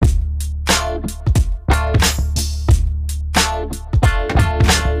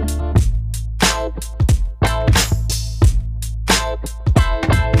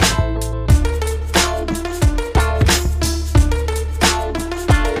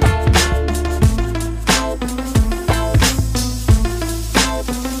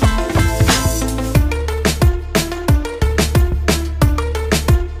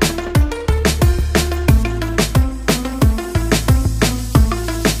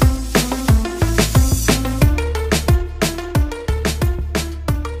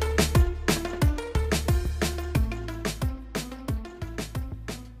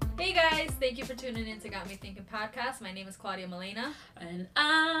My name is Claudia Molina. And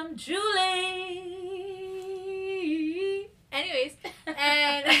I'm Julie. Anyways,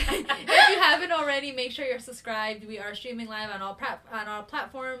 and if you haven't already, make sure you're subscribed. We are streaming live on all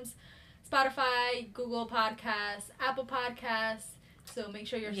platforms, Spotify, Google Podcasts, Apple Podcasts. So make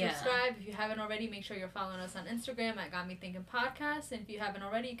sure you're subscribed. If you haven't already, make sure you're following us on Instagram at Got Me Thinking Podcast. And if you haven't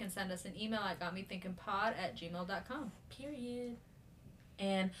already, you can send us an email at gotmethinkingpod@gmail.com. Period.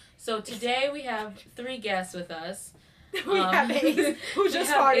 And so today we have 3 guests with us. We have Ace, who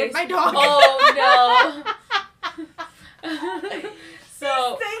just farted. Ace. My dog. Oh, no.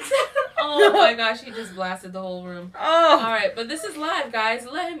 So, oh my gosh, he just blasted the whole room. Oh. All right, but this is live, guys.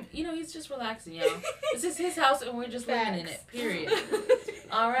 Let him, he's just relaxing, y'all. This is his house, and we're just living in it, period.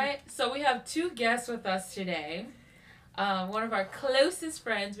 All right, so we have 2 guests with us today. One of our closest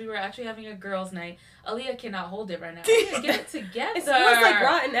friends. We were actually having a girls' night. Aaliyah cannot hold it right now. Aaliyah, get it together. It smells like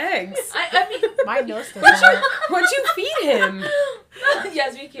rotten eggs. I mean, my nose doesn't. What'd you feed him?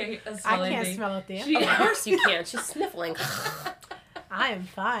 Yes, we can't smell I can't anything. smell it there. Of course you can. She's sniffling. I am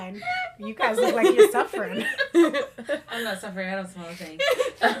fine. You guys look like you're suffering. I'm not suffering. I don't smell a thing.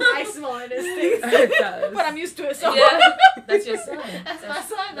 I smell it as things. It does. But I'm used to it, so. Yeah, that's your son. That's my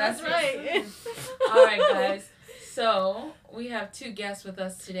son. That's your right. son. All right, guys. So we have 2 guests with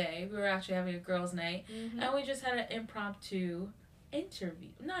us today. We were actually having a girls' night, and we just had an impromptu interview.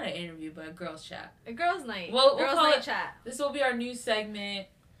 Not an interview, but a girls' chat. A girls' night. We'll girls' call night it- chat. This will be our new segment,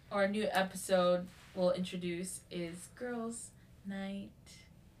 or a new episode we'll introduce is Girls' Night.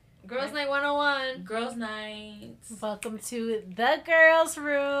 Girls' Night 101. Girls' Night. Welcome to the girls'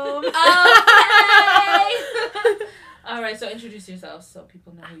 room. Okay. All right, so introduce yourselves so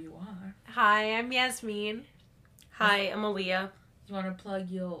people know who you are. Hi, I'm Yasmin. Hi, I'm Aaliyah. You want to plug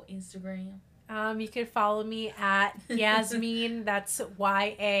your Instagram? You can follow me at Yasmin. That's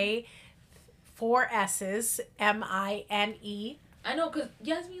YA, 4 S's, MINE. I know, because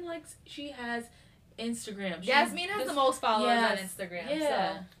Yasmin she has Instagram. Yasmin has the most followers on Yes. Instagram.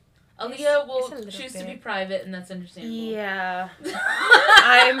 Yeah. So. Aaliyah will it's a little choose to bit. be private, and that's understandable. Yeah.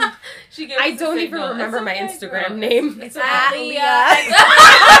 She gave I us a don't even signal. remember It's my okay, Instagram girl. name. It's At Aaliyah.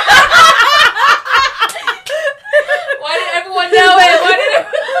 Why did everyone know it?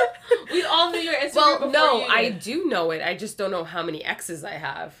 We all knew your Instagram Well, before no, you I did. do know it. I just don't know how many X's I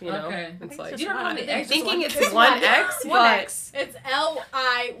have, you know? Okay. It's I like, think You don't know how many I'm X's. thinking it's It's one one. X, One but X. It's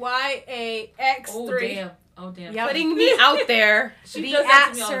LIYAX3. Oh, damn. Yep. putting me out there. She The does that to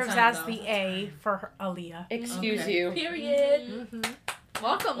at me all the serves time, as though. the A for Aaliyah. Excuse Okay. you. Period. Mm-hmm.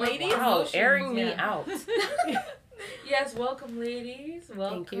 Welcome, ladies. Wow, Emotions, airing me yeah. out. Yes, welcome, ladies.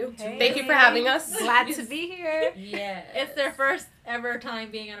 Welcome. Thank you. Hey. Thank you for having us. Glad to be here. Yeah. It's their first ever time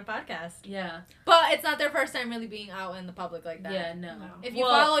being on a podcast. Yeah. But it's not their first time really being out in the public like that. Yeah, no. No. If you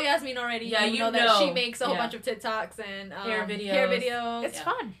Well, follow Yasmin already, yeah, you you know that know. she makes a whole Yeah. bunch of TikToks and Hair Hair videos. videos. It's Yeah.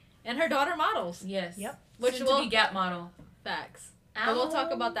 fun. And her daughter models. Yes. Yep. Which Soon will to be Gap model. facts. But we'll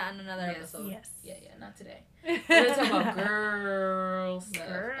talk Ow. about that in another Yes. episode. Yes. Yeah, not today. We're gonna talk about girl stuff.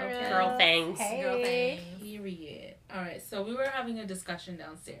 Girl. Okay. Girl things. Hey. Girl things. Period. All right, so we were having a discussion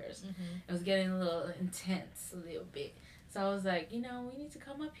downstairs. It was getting a little intense, a little bit. So I was like, we need to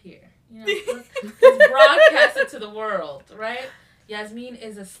come up here. Let's broadcast it to the world, right? Yasmin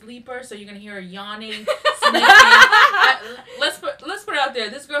is a sleeper, so you're gonna hear her yawning, sniffing. Let's put it out there.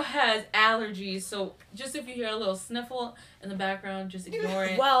 This girl has allergies, so just if you hear a little sniffle in the background, just ignore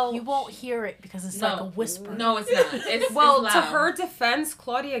it. Well, You won't hear it because it's like a whisper. No, it's not. It's well, it's to loud. her defense,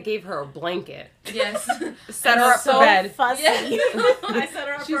 Claudia gave her a blanket. Yes. Set her up so for bed. fuzzy. I set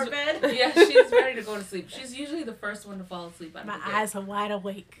her up for She's- bed. Yeah, she's ready to go to sleep. She's usually the first one to fall asleep. My eyes are wide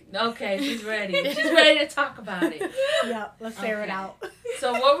awake. Okay, she's ready. She's ready to talk about it. Yeah, let's air it Okay. out.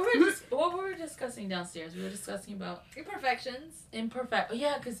 So what we were discussing downstairs, we were discussing about Imperfections. imperfect.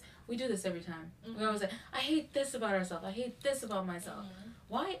 Yeah, because we do this every time. We always say, I hate this about ourselves. I hate this about myself.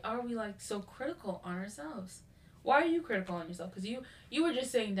 Why are we so critical on ourselves? Why are you critical on yourself? Because you were just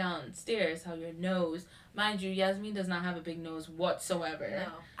saying downstairs how your nose, mind you, Yasmin does not have a big nose whatsoever.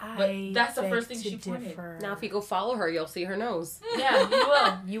 No. But I that's the beg first thing to she pointed. differ. Now, if you go follow her, you'll see her nose. Yeah, you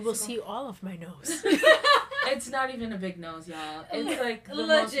will. You will see all of my nose. It's not even a big nose, y'all. It's like the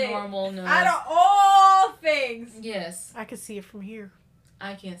Legit. most normal nose. Out of all things. Yes, I can see it from here.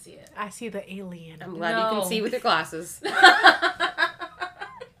 I can't see it. I see the alien. I'm glad you No. can see with your glasses.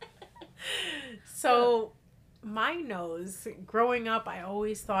 So, my nose, growing up, I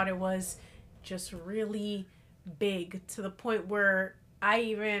always thought it was just really big to the point where I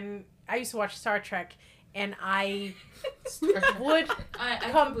used to watch Star Trek and I would I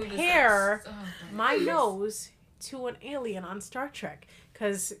can't believe this compare is- oh my goodness. nose to an alien on Star Trek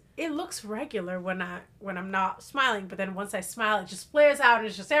because it looks regular when I'm not smiling, but then once I smile, it just flares out and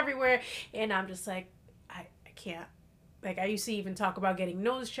it's just everywhere, and I'm just like, I can't. Like, I used to even talk about getting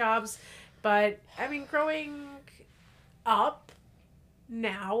nose jobs, but I mean, growing up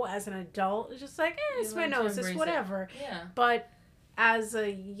now as an adult, it's just like, it's my nose, it's whatever. Yeah. But as a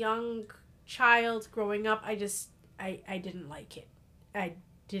young child growing up, I didn't like it. I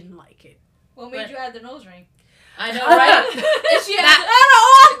didn't like it. What made you add the nose ring? I know, right? And she had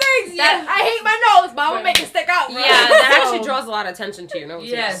all things. Yeah, I hate my nose, but I'm gonna make it stick out. Yeah, Right? that actually draws a lot of attention to your nose.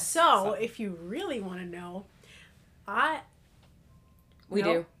 Yes. So, if you really want to know, We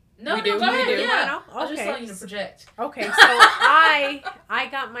No. do. No, We do. go ahead. We do. Yeah. No? I was just Okay. telling you to project. Okay, so I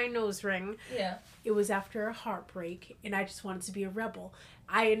got my nose ring. Yeah. It was after a heartbreak, and I just wanted to be a rebel.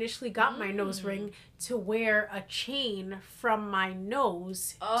 I initially got my nose ring to wear a chain from my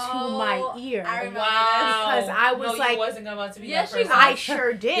nose to my ear. I remember Wow. Because I was no, like- you wasn't about to be Yes, that she person. I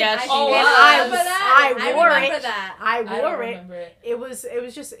sure did. Yes, I, she Oh, did. wow. I I, remember was, that. I wore remember it. that. I I don't wore it. remember it.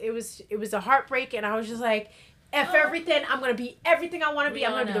 It was a heartbreak, and I was just like, F everything. I'm gonna be everything I want to be.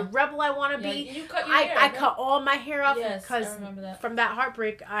 I'm gonna be the Rihanna. rebel I want to Yeah, be. you cut your I hair. cut all my hair off Yes, I because remember that. from that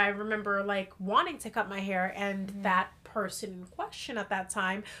heartbreak, I remember like wanting to cut my hair, and Mm-hmm. that person in question at that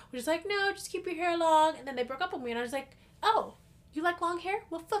time was just like, no, just keep your hair long. And then they broke up with me, and I was like, oh, you like long hair?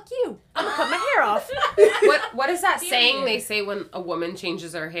 Well, fuck you. I'm gonna cut my hair off. What is that saying Period. they say when a woman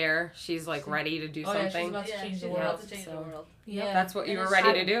changes her hair? She's like ready to do Oh, yeah, she's something. about to Yeah, change she's the about world. to change so- the world. Yeah. That's what you And were it's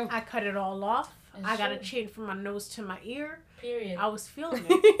ready true. to do. I cut it all off. It's I got a true. chain from my nose to my ear. Period. I was feeling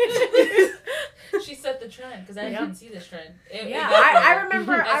it. She set the trend because I Yeah. didn't see this trend. It Yeah, got I there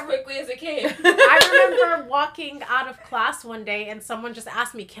remember. as quickly as it came. I remember walking out of class one day and someone just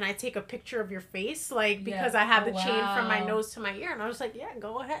asked me, "Can I take a picture of your face?" Like, because Yeah. I have Oh, the chain from my wow. nose to my ear, and I was like, "Yeah,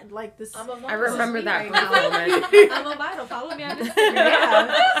 go ahead." Like this. I'm a I remember me that right brief now. moment. I'm a vital. Follow me on Instagram.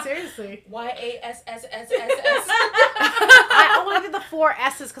 Yeah, seriously. YASSSSS. I only did the 4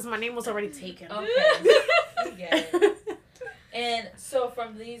 S's because my name was already taken. Okay. You get it. And so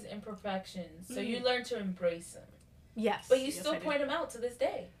from these imperfections, so you learn to embrace them, Yes, but you yes, still I did. point them out to this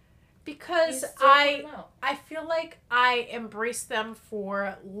day. because You still point 'em out. I feel like I embraced them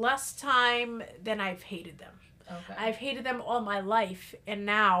for less time than I've hated them. Okay. I've hated them all my life, and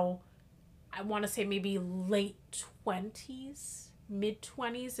now I want to say maybe late 20s, mid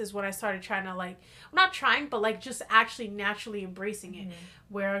 20s is when I started trying to like, not trying, but like just actually naturally embracing it.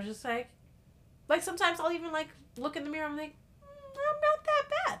 Where I was just like sometimes I'll even like look in the mirror and I'm like, I'm not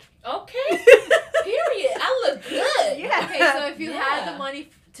that Okay. Period. I look good. Yeah. Okay, so if you Yeah. had the money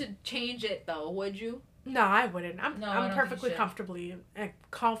to change it, though, would you? bad. No, I wouldn't. No, I don't I'm think perfectly you should.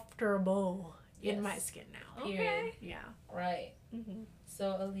 comfortable in Yes. my skin now. Period. Yeah. Right. Mm-hmm. So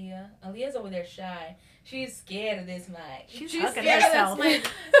Aaliyah's over there shy. She's scared of this mic. She's She's hugging scared of herself. this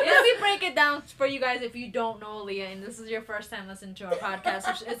Let me break it down for you guys if you don't know Aaliyah, and this is your first time listening to our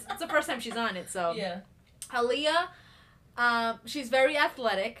podcast. So it's the first time she's on it, so. Yeah. Aaliyah, she's very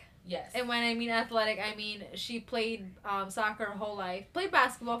athletic. Yes. And when I mean athletic, I mean she played soccer her whole life. Played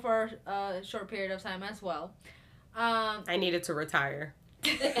basketball for a short period of time as well. I needed to retire.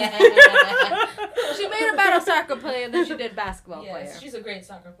 She made a better soccer player than she did basketball Yes, player. she's a great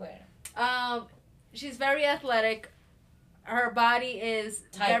soccer player. She's very athletic. Her body is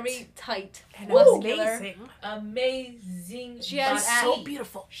Tight. very tight, And muscular. amazing. Amazing. She has body. So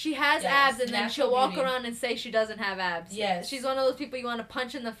beautiful. She has Yes, abs, and then natural she'll walk beauty. around and say she doesn't have abs. Yes. She's one of those people you want to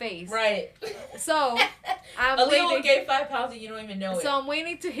punch in the face. Right. So, I'm Aaliyah will waiting. gain 5 pounds and you don't even know it. So I'm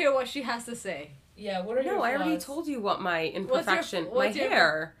waiting to hear what she has to say. Yeah, what are your No, I already flaws? told you what my What's your- imperfection, what's my your-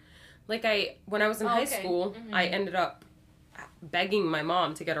 hair. Like when I was in high okay. school, I Mhm. ended up begging my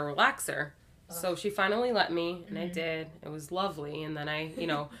mom to get a relaxer. So she finally let me, and I did. It was lovely. And then I,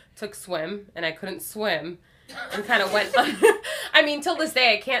 took swim, and I couldn't swim, and kind of went. I mean, till this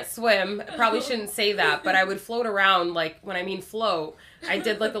day, I can't swim. I probably shouldn't say that, but I would float around. Like when I mean float, I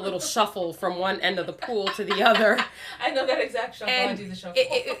did like a little shuffle from one end of the pool to the other. I know that exact shuffle. I And do the shuffle.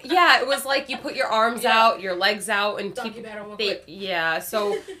 it was like you put your arms Yeah. out, your legs out, and Donkey keep. battle real They, quick. yeah.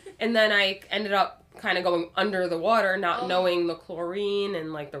 So, and then I ended up kind of going under the water, not Oh. knowing the chlorine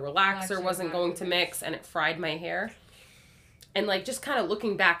and like the relaxer Relaxer, wasn't going to mix, and it fried my hair. And like just kind of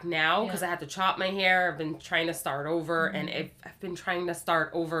looking back now, because Yeah. I had to chop my hair, I've been trying to start over, and Mm-hmm. I've been trying to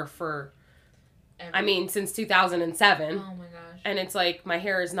start over for, Every- since 2007. Oh my gosh. And it's like my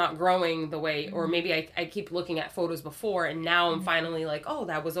hair is not growing the way, or Mm-hmm. maybe I keep looking at photos before, and now I'm finally like, oh,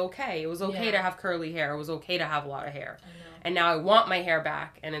 that was okay. It was okay Yeah. to have curly hair. It was okay to have a lot of hair. I know. And now I want my hair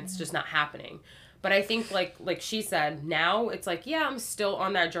back, and it's Mm-hmm. just not happening. But I think like she said, now it's like, yeah, I'm still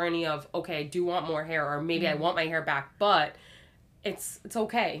on that journey of, okay, I do want more hair, or maybe I want my hair back, but it's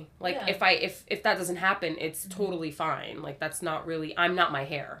okay. Like if that doesn't happen, it's totally fine. Like that's not really, I'm not my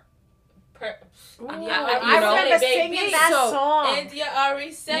hair. Ooh, I remember singing that song. And you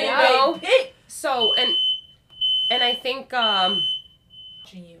already said You it. So and I think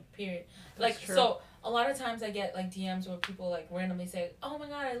You period. Like so a lot of times I get like DMs where people like randomly say, "Oh my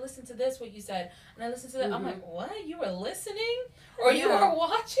god, I listened to this what you said," and I listened to that. I'm like, "What? You were listening or you were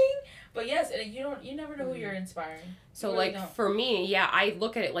watching?" But yes, and you never know who you're inspiring. So really for me, I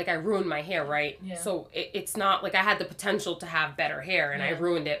look at it like I ruined my hair, right? Yeah. So it's not like I had the potential to have better hair and I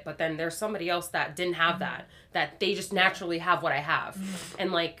ruined it, but then there's somebody else that didn't have that they just naturally have what I have.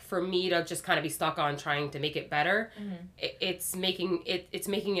 And like for me to just kind of be stuck on trying to make it better, it's making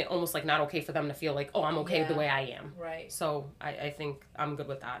it almost like not okay for them to feel like, oh, I'm okay the way I am. Right. So I think I'm good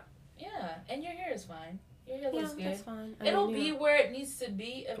with that. Yeah, and your hair is fine. Your hair looks good. That's fine. It'll be where it needs to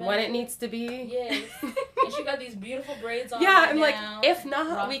be eventually. When it needs to be. Yes. And she got these beautiful braids on. Yeah, right and now, like if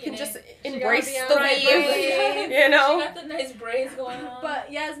not, we can just embrace the braids. weave. You know. She got the nice braids going on.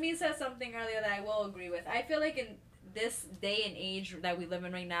 But Yasmin said something earlier that I will agree with. I feel like in this day and age that we live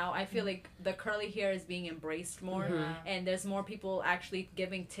in right now, I feel like the curly hair is being embraced more, and there's more people actually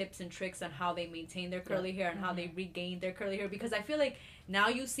giving tips and tricks on how they maintain their curly hair and how they regain their curly hair, because I feel like now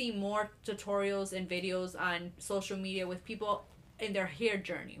you see more tutorials and videos on social media with people in their hair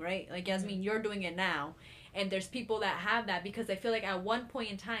journey, right? Like Yasmin, you're doing it now, and there's people that have that, because I feel like at one point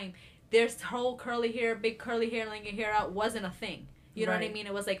in time, there's whole curly hair, big curly hair, letting your hair out wasn't a thing. You know what I mean?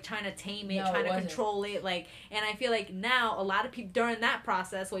 It was like trying to tame it, trying to control it. Like, and I feel like now a lot of people during that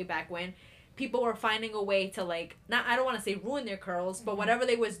process, way back when, people were finding a way to like, not, I don't want to say ruin their curls, but whatever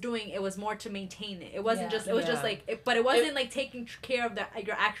they was doing, it was more to maintain it. It wasn't just, it was just like, but it wasn't like taking care of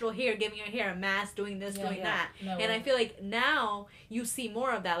your actual hair, giving your hair a mask, doing this, doing that. No, and I feel like now you see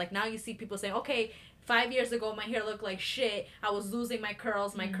more of that. Like now you see people saying, okay, 5 years ago, my hair looked like shit. I was losing my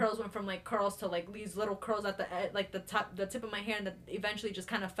curls. My curls went from like curls to like these little curls at the like the tip of my hair, and that eventually just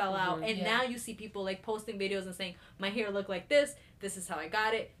kind of fell out. And now you see people like posting videos and saying, my hair looked like this. This is how I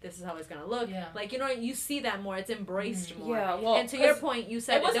got it. This is how it's gonna look. Yeah. Like, you know, you see that more. It's embraced more. Yeah. Well, and to your point, you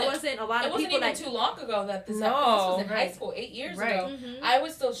said there wasn't a lot of people that. It wasn't even too long ago that this happened. This was in high school 8 years ago. I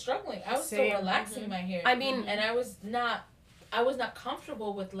was still struggling. I was still relaxing my hair. I mean, and I was not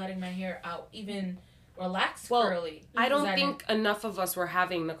comfortable with letting my hair out, even relaxed curly. I don't think enough of us were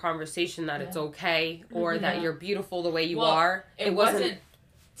having the conversation that it's okay, or that you're beautiful the way you are. It wasn't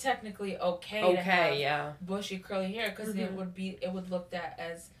technically okay to have bushy curly hair, because it would look at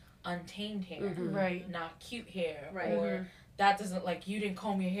as untamed hair, right? Not cute hair, right? Or that doesn't, like, you didn't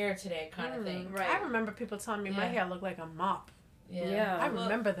comb your hair today kind of thing. Right. I remember people telling me my hair looked like a mop. Yeah. I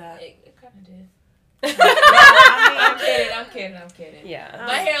remember that. It kind of did. I'm kidding. Yeah.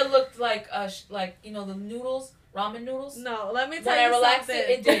 My hair looked like you know the noodles, ramen noodles. No, let me tell you something.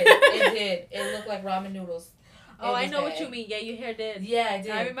 It did. It looked like ramen noodles. Oh, I know what you mean. Yeah, your hair did. Yeah, it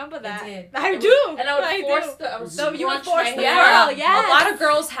did. I remember that. It did. I do. And I would force my the hair. curl. Yes. A lot of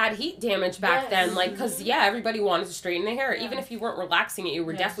girls had heat damage back then, like, because everybody wanted to straighten their hair. Even if you weren't relaxing it, you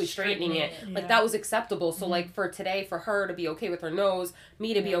were definitely straightening it. Like, that was acceptable. So like for today, for her to be okay with her nose,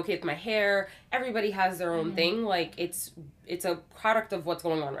 me to be okay with my hair, everybody has their own thing. Like, it's a product of what's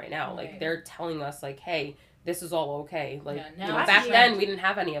going on right now. Like, they're telling us like, hey, this is all okay. Like, you know, back then we didn't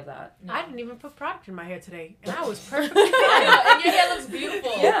have any of that. No. I didn't even put product in my hair today, and I was perfect. And your hair looks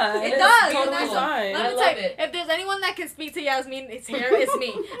beautiful. Yeah, it does. Totally fine. I love it. If there's anyone that can speak to Yasmin's hair, it's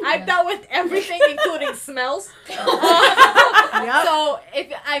me. I've dealt with everything, including smells. So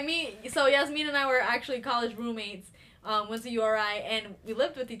Yasmin and I were actually college roommates. Went to URI, and we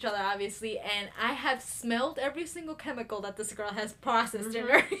lived with each other, obviously, and I have smelled every single chemical that this girl has processed in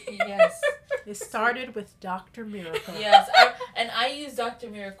her. Yes. It started with Dr. Miracle. Yes, and I used Dr.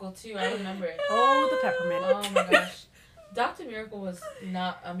 Miracle, too. I remember it. Oh, the peppermint. Oh, my gosh. Dr. Miracle was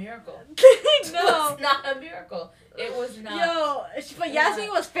not a miracle. No. It was not a miracle. It was not. But Yasmin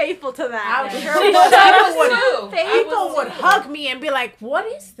was faithful to that. I sure was. People would hug me and be like, what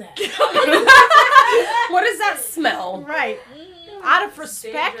is that? What does that smell? Right. Out of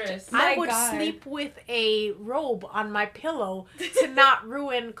respect, I would sleep with a robe on my pillow to not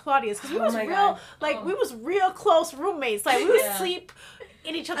ruin Claudia's. Because we was real close roommates. Like, we would sleep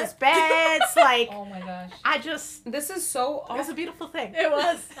in each other's beds. Like, oh my gosh. This is so It was a beautiful thing. It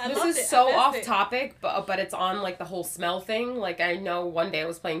was. This is so off topic, but it's on like the whole smell thing. Like, I know one day I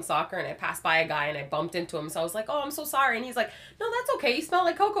was playing soccer and I passed by a guy and I bumped into him. So I was like, oh, I'm so sorry. And he's like, no, that's okay. You smell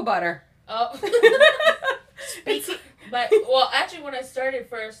like cocoa butter. Oh. Actually, when I started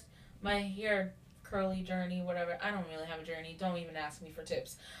first, my hair curly journey, whatever. I don't really have a journey. Don't even ask me for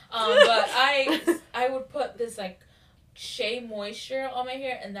tips. But I would put this like shea moisture on my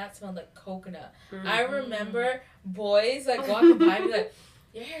hair, and that smelled like coconut. Mm. I remember boys like walking by me like,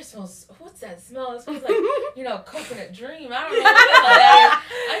 your hair smells, what's that smell? It smells like, you know, coconut dream. I don't know what the hell that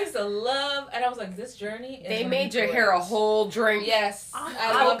is. I used to love, and I was like, this journey is They made your hair a whole drink. Yes.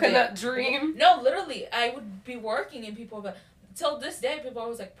 I loved Coconut it. dream. No, literally, I would be working and people would be like, till this day, people are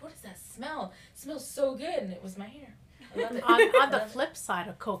always like, what is that smell? It smells so good, and it was my hair. I love it. On the flip side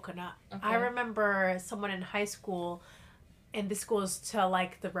of coconut, Okay. I remember someone in high school, and this goes to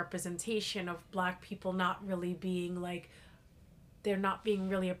like the representation of Black people not really being like, they're not being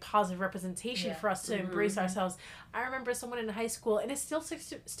really a positive representation for us to embrace ourselves. I remember someone in high school, and it still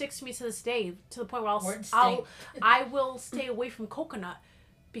sticks to me to this day, to the point where I will stay away from coconut,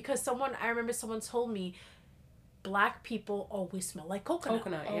 because I remember someone told me, Black people always smell like coconut.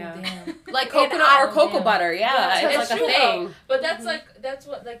 Coconut, Oh, yeah. damn. Like coconut or cocoa damn. butter, yeah. Yeah, It's like true, a thing. But that's that's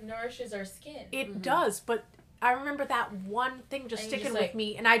what like nourishes our skin. It does, but I remember that one thing just And you sticking just with like,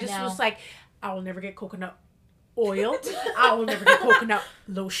 me, and I just now. was like, I will never get coconut oil. I will never get coconut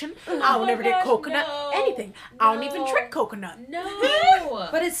lotion. I will my never get gosh, coconut no. anything. I don't even No. drink coconut. No.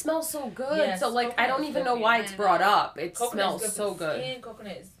 But it smells so good. Yes, so like I don't coconut's even good know for why you. it's brought up. It Coconut smells is so for the good. skin.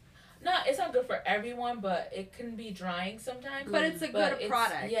 Coconut is it's not good for everyone, but it can be drying sometimes. But it's a good it's-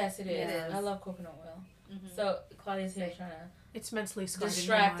 product. Yes, it is. It is. I love coconut oil. Mhm. So Claudia's here trying to It's mentally scarred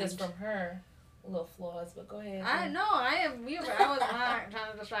distract in us my mind. from her little flaws, but go ahead. I know I was not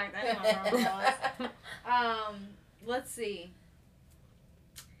trying to distract anyone from us. Let's see.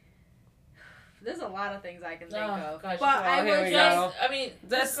 There's a lot of things I can think Oh, of, gosh, but well, I here would we just go. I mean,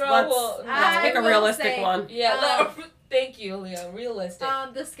 Let's this girl will. pick a will realistic say- one. Yeah, thank you, Leah. Realistic.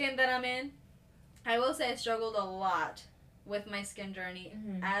 the skin that I'm in. I will say I struggled a lot with my skin journey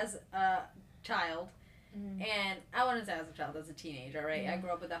Mhm. as a child. Mhm. And I wouldn't say as a child, as a teenager, right? I Mhm. grew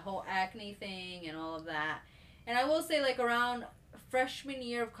up with the whole acne thing and all of that. And I will say, like, around freshman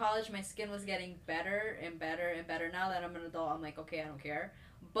year of college, my skin was getting better and better and better. Now that I'm an adult, I'm like, okay, I don't care.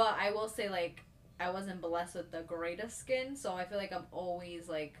 But I will say, like, I wasn't blessed with the greatest skin, so I feel like I'm always,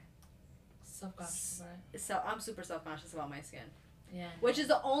 like, Self-conscious, right? so I'm super self-conscious about my skin. Yeah. Which is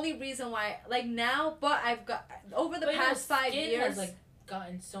the only reason why, like, now, but I've got, over the But your past 5 skin years. has like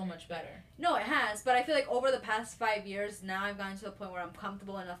gotten so much better. No, it has, but I feel like over the past 5 years, now I've gotten to the point where I'm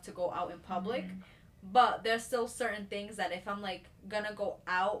comfortable enough to go out in public. Mhm. But there's still certain things that if I'm like gonna go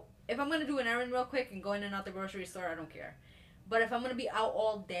out, if I'm gonna do an errand real quick and go in and out the grocery store, I don't care. But if I'm gonna be out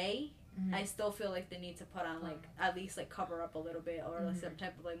all day, Mhm. I still feel like the need to put on like at least like cover up a little bit or like some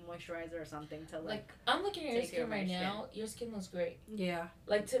type of like moisturizer or something to Like I'm looking at your take care of skin my right skin. now. Your skin looks great. Yeah.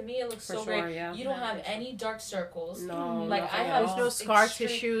 Like to me, it looks For so sure, great. yeah. You don't No, have for sure. any dark circles. No, Like nothing I at have There's all. no scar extreme-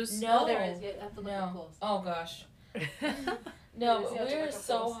 tissues. No, there is. You have to look up no. close. Oh gosh. There No, is. You have to we're look up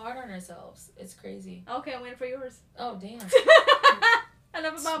so close. hard on ourselves. It's crazy. Okay, I'm waiting for yours. Oh damn.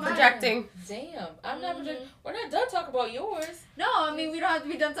 Enough about mine. Projecting. Damn. I'm not Mhm. projecting. We're not done talking about yours. No, I mean we don't have to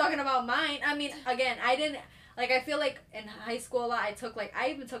be done talking about mine. I mean, again, I didn't like. I feel like in high school a lot. I took like I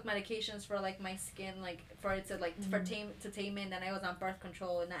even took medications for like my skin, like for it to like for to tame it. And then I was on birth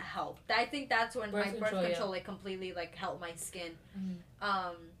control, and that helped. I think that's when my birth control like completely like helped my skin. Mhm.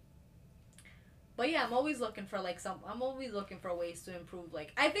 But yeah, I'm always looking for like I'm always looking for ways to improve.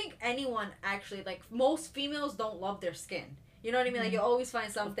 Like I think anyone actually like most females don't love their skin. You know what I mean? Like you always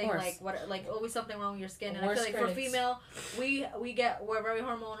find something course. like always something wrong with your skin. And I Worst feel like for critics. female, we're very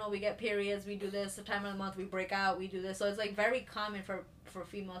hormonal. We get periods. We do this. The time of the month we break out. We do this. So it's like very common for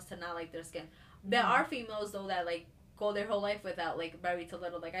females to not like their skin. There are females though that like go their whole life without like very to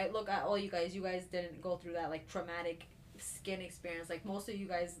little. Like I look at all you guys. You guys didn't go through that like traumatic skin experience. Like most of you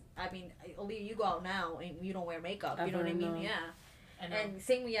guys. I mean, Aaliyah, you go out now and you don't wear makeup. You know what I mean? No. Yeah. I know. And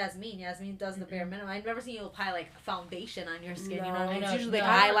same with Yasmin. Yasmin does the bare minimum. I've never seen you apply like foundation on your skin. You know what I mean? No, It's usually no.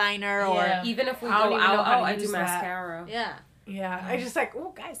 like eyeliner or Yeah. Even if we I don't go even know out, how to I use do that. mascara. yeah. Yeah. I just like,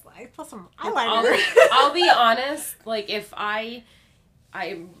 oh guys, I put some I'll, eyeliner. I'll be honest, like if I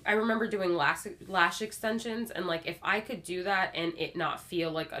remember doing lash extensions, and like if I could do that and it not feel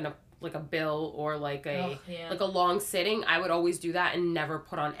like a bill or like a like a long sitting, I would always do that and never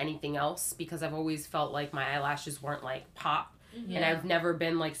put on anything else, because I've always felt like my eyelashes weren't like pop. And I've never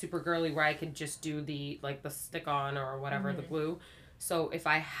been like super girly where I could just do the like the stick on or whatever, the glue. So if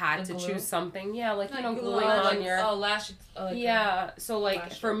I had The to glue? choose something, yeah, like, you Like know, glue gluing on on your lash. yeah. So like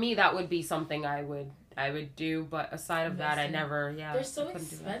lash for me that would be something I would do, but aside of that I Investing. never They're so I couldn't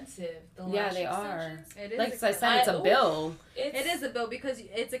do that. expensive. The Yeah, lash they are. extensions. It is. Like I expensive. said, it's a bill. It is a bill because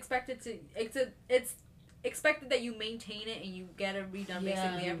it's expected to. It's expected that you maintain it and you get it redone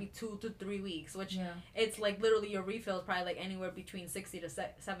basically every 2 to 3 weeks, which it's like literally your refill is probably like anywhere between $60 to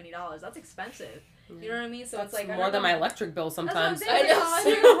 $70. That's expensive. You know what I mean? So that's it's like more than my electric bill sometimes. That's what I'm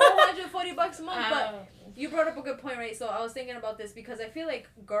saying. $140 a month. But you brought up a good point, right? So I was thinking about this because I feel like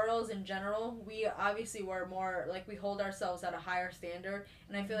girls in general, we obviously were more like we hold ourselves at a higher standard,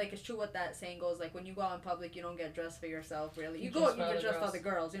 and I feel like it's true what that saying goes. Like when you go out in public, you don't get dressed for yourself. Really, you get dressed for other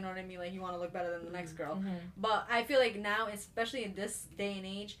girls. You know what I mean? Like you want to look better than the next girl. Mm-hmm. But I feel like now, especially in this day and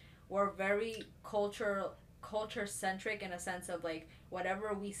age, we're very culture centric in a sense of like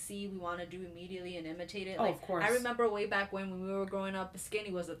whatever we see we want to do immediately and imitate it. Like, of course. I remember way back when we were growing up,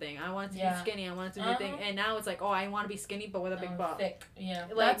 skinny was the thing. I wanted to be skinny. I wanted to be the thing. And now it's like, oh, I want to be skinny but with a big butt. Thick. Yeah.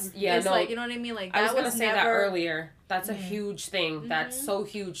 Like, it's like, you know what I mean? Like, I was going to say never... that earlier. That's a huge thing. That's so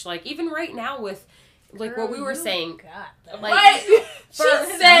huge. Like, even right now with, like, what we were saying. God. Like, right.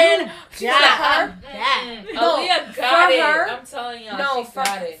 She's saying, God. No, Aaliyah got for it. her, I'm telling y'all, no, she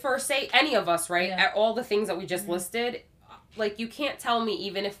got it. for say any of us, right? At all the things that we just listed, like you can't tell me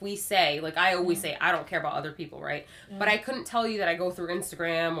even if we say, like I always say, I don't care about other people, right? But I couldn't tell you that I go through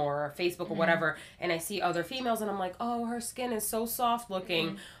Instagram or Facebook or whatever, and I see other females, and I'm like, oh, her skin is so soft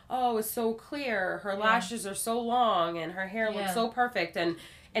looking. Oh, it's so clear. Her lashes are so long, and her hair looks so perfect, and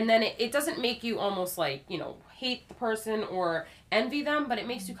then it doesn't make you almost like, you know, hate the person or envy them, but it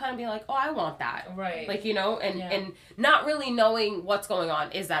makes you kind of be like, oh, I want that. Right. Like, you know, and not really knowing what's going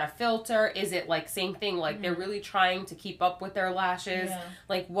on. Is that a filter? Is it like same thing? Like they're really trying to keep up with their lashes,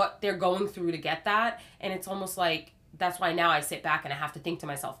 like what they're going through to get that. And it's almost like, that's why now I sit back and I have to think to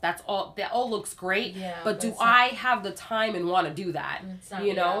myself, that all looks great, but do I have the time and want to do that? It's not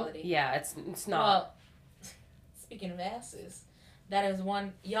you know? reality. Yeah, it's not. Well, speaking of asses, that is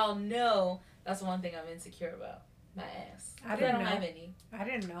one, y'all know that's one thing I'm insecure about. My ass. I don't have any. I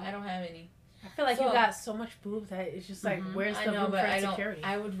didn't know. I don't have any. I feel like you got so much boob that it's just like, where's the room for insecurity?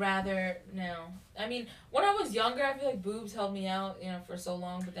 I would rather, no. I mean, when I was younger, I feel like boobs held me out, you know, for so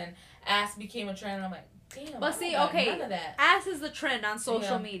long, but then ass became a trend, and I'm like, damn, but see, okay, none of that. Ass is the trend on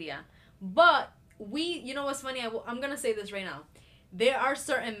social media. But you know what's funny? I'm going to say this right now. There are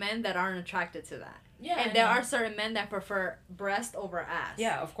certain men that aren't attracted to that. Yeah. And there are certain men that prefer breast over ass.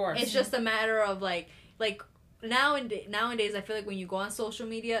 Yeah, of course. It's just a matter of like nowadays I feel like when you go on social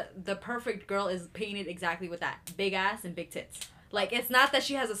media, the perfect girl is painted exactly with that. Big ass and big tits. Like, it's not that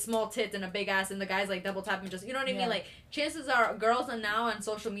she has a small tit and a big ass and the guy's like double tapping just, you know what I mean? Like, chances are girls are now on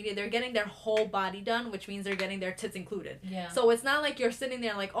social media, they're getting their whole body done, which means they're getting their tits included. Yeah. So it's not like you're sitting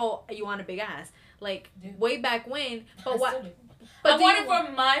there like, oh, you want a big ass. Like, way back when, but what... But I want it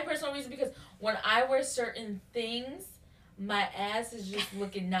for my personal reason because when I wear certain things, my ass is just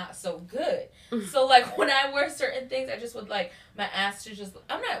looking not so good. So, like, when I wear certain things, I just would like my ass to just...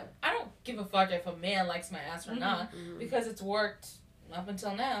 I don't give a fuck if a man likes my ass or not because it's worked up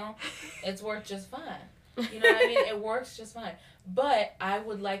until now. It's worked just fine. You know what I mean? It works just fine. But I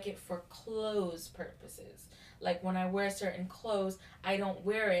would like it for clothes purposes. Like, when I wear certain clothes, I don't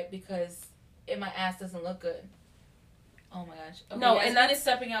wear it because my ass doesn't look good. Oh my gosh. Okay, no, and that's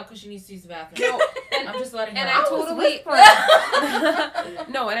stepping out because she needs to use the bathroom. No, and I'm just letting her. And I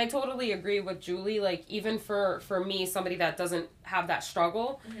totally agree with Julie. Like, even for me, somebody that doesn't have that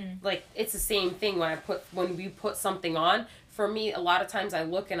struggle, like it's the same thing when we put something on. For me, a lot of times I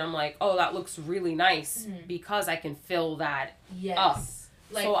look and I'm like, oh, that looks really nice because I can fill that up.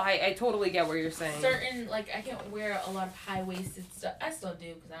 Like, so I totally get what you're saying. Certain, like, I can't wear a lot of high-waisted stuff. I still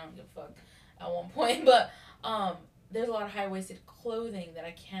do because I don't give a fuck at one point, but there's a lot of high-waisted clothing that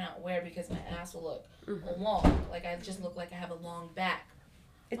I cannot wear because my ass will look long. Like, I just look like I have a long back.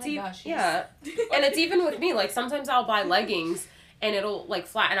 It's and it's even with me. Like, sometimes I'll buy leggings and it'll, like,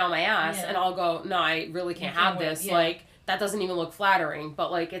 flatten out my ass and I'll go, no, I really can't have this. Yeah. Like, that doesn't even look flattering.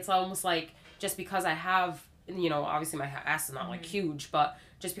 But, like, it's almost like just because I have, you know, obviously my ass is not, like, huge, but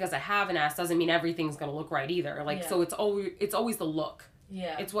just because I have an ass doesn't mean everything's going to look right either. Like, so it's always the look.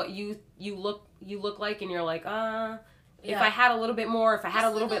 Yeah. It's what you look like, and you're like, if I had a little bit more, if I had a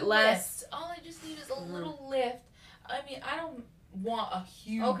little bit less. All I just need is a little lift. I mean, I don't want a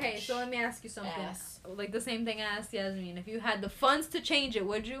huge Okay, so let me ask you something. Ass. Like the same thing I asked Yasmin. If you had the funds to change it,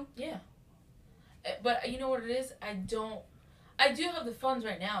 would you? Yeah. But you know what it is? I do have the funds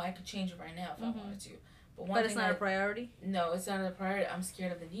right now. I could change it right now if I wanted to. But it's not a priority? No, it's not a priority. I'm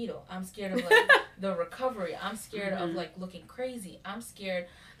scared of the needle. I'm scared of, like, the recovery. I'm scared of, like, looking crazy. I'm scared.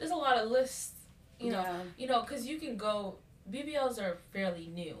 There's a lot of lists, you know, because you can go... BBLs are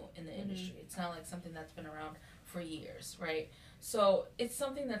fairly new in the industry. It's not, like, something that's been around for years, right? So it's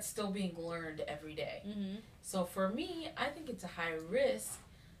something that's still being learned every day. So for me, I think it's a high risk.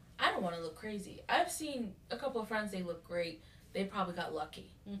 I don't want to look crazy. I've seen a couple of friends, they look great. They probably got lucky.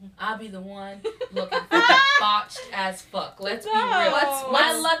 I'll be the one looking botched as fuck. Let's be real.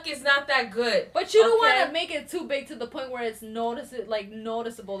 My luck is not that good. But you don't want to make it too big to the point where it's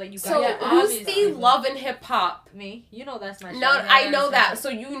noticeable that you got So who's the Love and Hip Hop? Me. You know that's my show. No, I know that. So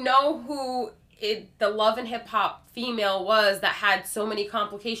you know who the Love and Hip Hop female was that had so many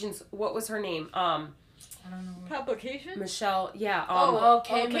complications. What was her name? I don't know. Complication? Michelle. Yeah.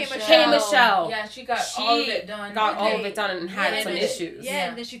 K. Michelle. Yeah, she got all of it done. All of it done and had some issues. Yeah,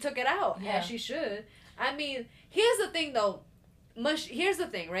 and then she took it out. Yeah, she should. I mean, here's the thing though. Here's the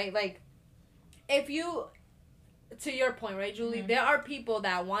thing, right? Like, if you, to your point, right, Julie, there are people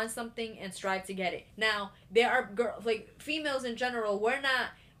that want something and strive to get it. Now, there are girls, like females in general, we're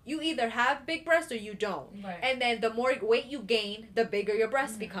not. You either have big breasts or you don't. Right. And then the more weight you gain, the bigger your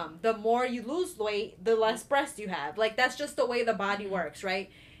breasts become. The more you lose weight, the less breasts you have. Like, that's just the way the body works, right?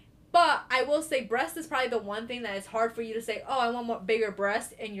 But I will say breast is probably the one thing that is hard for you to say, oh, I want more bigger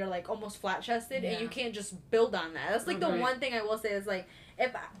breasts, and you're, like, almost flat-chested, and you can't just build on that. That's, like, the one thing I will say is, like,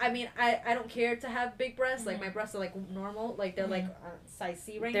 if, I mean, I don't care to have big breasts. Like, my breasts are, like, normal. Like, they're, like, size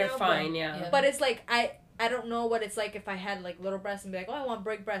C right now. They're fine, yeah. But it's, like, I don't know what it's like if I had, like, little breasts and be like, oh, I want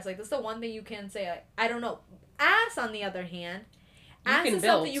big breasts. Like, that's the one thing you can say. Like, I don't know. Ass, on the other hand, ass is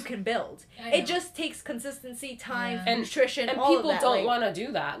something you can build. It just takes consistency, time, and nutrition, and all people of that. don't want to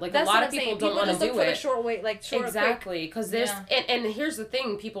do that. Like, a lot of people don't want to do it. People just look for the short weight, like, short, exactly, because there's and here's the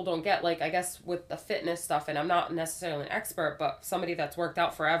thing people don't get. Like, I guess with the fitness stuff, and I'm not necessarily an expert, but somebody that's worked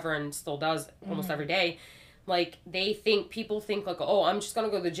out forever and still does almost every day. Like, people think like, oh, I'm just gonna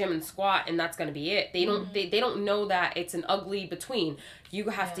go to the gym and squat and that's gonna be it. They don't they don't know that it's an ugly between. You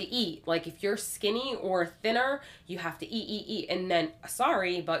have to eat. Like, if you're skinny or thinner, you have to eat, and then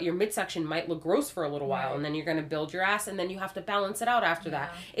sorry, but your midsection might look gross for a little while, and then you're gonna build your ass, and then you have to balance it out after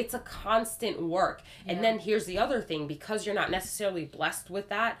that. It's a constant work. And then here's the other thing, because you're not necessarily blessed with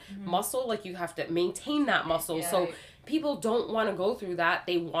that muscle, like, you have to maintain that muscle. So people don't want to go through that.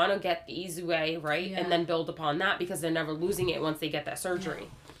 They want to get the easy way, right? And then build upon that because they're never losing it once they get that surgery.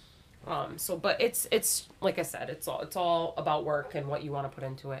 But it's like I said, it's all about work and what you want to put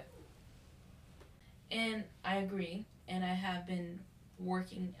into it. And I agree. And I have been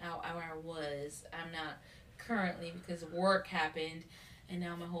working out where I was. I'm not currently because work happened and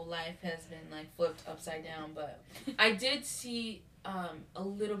now my whole life has been, like, flipped upside down. But I did see a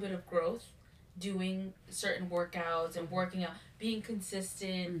little bit of growth doing certain workouts and working out, being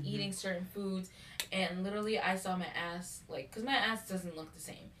consistent, eating certain foods, and literally I saw my ass, like, because my ass doesn't look the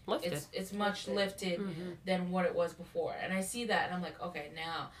same. Lifted. It's much lifted than what it was before, and I see that and I'm like, okay,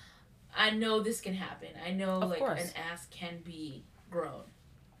 now I know this can happen. I know, like, an ass can be grown,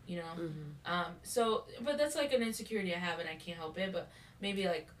 you know. So, but that's like an insecurity I have and I can't help it. But maybe,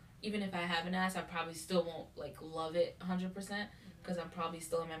 like, even if I have an ass, I probably still won't, like, love it 100%. Because I'm probably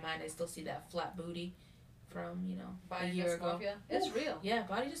still in my mind, I still see that flat booty from, you know, body a year ago. It's real. Yeah,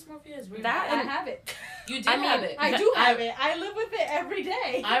 body dysmorphia is real. I have it. You do have it. I do have it. I live with it every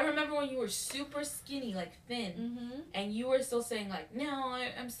day. I remember when you were super skinny, like thin, and you were still saying, like, no,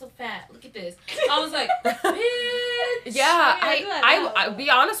 I'm still fat. Look at this. I was like, bitch. Yeah, I'll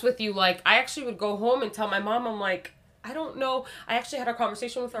be honest with you. Like, I actually would go home and tell my mom, I'm like, I don't know. I actually had a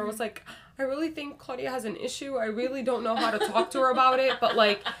conversation with her. I was like, I really think Claudia has an issue. I really don't know how to talk to her about it. But,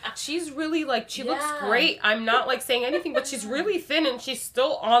 like, she's really, like, she looks great. I'm not, like, saying anything, but she's really thin and she's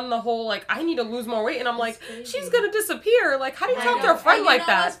still on the whole, like, I need to lose more weight. And I'm like, she's going to disappear. Like, how do you talk to a friend like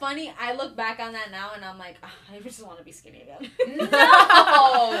that? What's funny? I look back on that now and I'm like, I just want to be skinny again.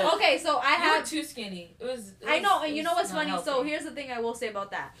 No. Okay, so You were too skinny. I know. And you know what's funny? Healthy. So here's the thing I will say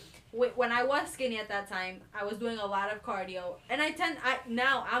about that. When I was skinny at that time, I was doing a lot of cardio, and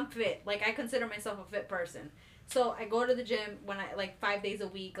now I'm fit. Like, I consider myself a fit person. So I go to the gym 5 days a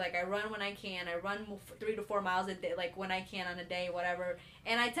week. Like, I run when I can. I run 3 to 4 miles a day, like, when I can on a day, whatever.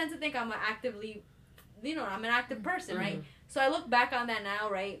 And I tend to think I'm an active person, right? So I look back on that now,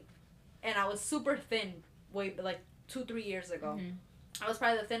 right? And I was super thin, 2-3 years ago. I was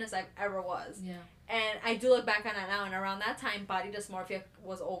probably the thinnest I've ever was. Yeah. And I do look back on it now, and around that time, body dysmorphia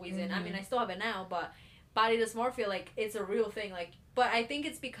was always in. I mean, I still have it now, but body dysmorphia, like, it's a real thing. Like, but I think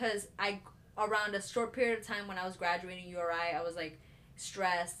it's because around a short period of time when I was graduating URI, I was, like,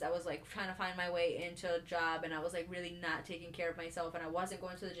 stressed. I was, like, trying to find my way into a job, and I was, like, really not taking care of myself, and I wasn't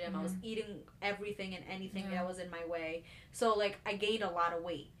going to the gym. I was eating everything and anything that was in my way. So, like, I gained a lot of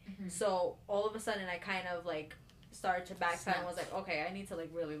weight. So, all of a sudden, I kind of, like, started to backpedal and was like, okay, I need to, like,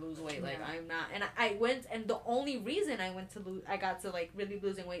 really lose weight. Like, I'm not, and I went, and the only reason I got to, like, really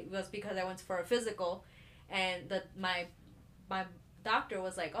losing weight was because I went for a physical, and my doctor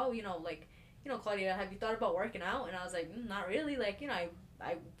was like, oh, Claudia, have you thought about working out? And I was like, not really. Like, I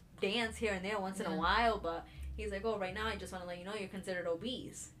dance here and there once in a while, but he's like, oh, right now I just want to let you know you're considered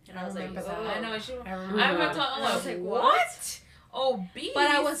obese. And I was like, oh. I know. I was like, what? Obese? But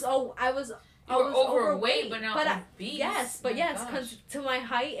I was overweight, but not obese. Yes, because to my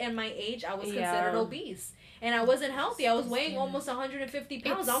height and my age, I was considered obese. And I wasn't healthy. I was weighing almost 150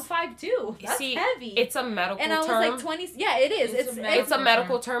 pounds. I'm 5'2". That's heavy. It's a medical term. And I was like 20. Yeah, it is. It's a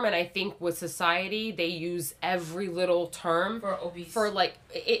medical term, and I think with society, they use every little term for obese. For like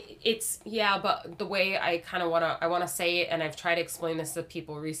but the way I want to say it, and I've tried to explain this to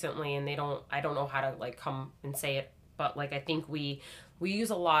people recently, and I don't know how to like come and say it, but like I think we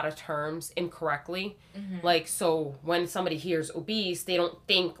use a lot of terms incorrectly. Mm-hmm. Like, so when somebody hears obese, they don't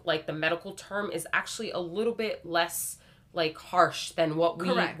think like the medical term is actually a little bit less like harsh than what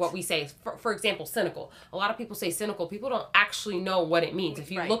we say. For example, cynical. A lot of people say cynical. People don't actually know what it means. If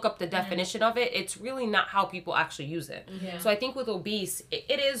you look up the definition of it, it's really not how people actually use it. Yeah. So I think with obese,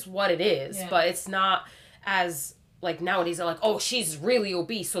 it is what it is, but it's not as... Like nowadays, they're like, oh, she's really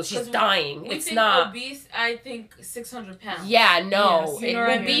obese, so she's dying. We it's think not obese. I think 600 pounds. Yeah, no. Yes, you know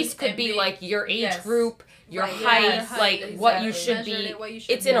obese could be like your age group, your height, like what you should be.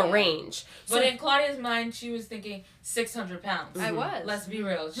 It's in a range. But in Claudia's mind, she was thinking 600 pounds. I was. Let's be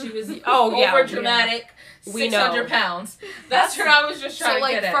real. She was over dramatic. 600 pounds. That's what I was just trying to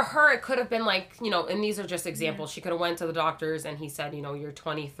get at. So like for her, it could have been like, and these are just examples. She could have went to the doctors and he said, you're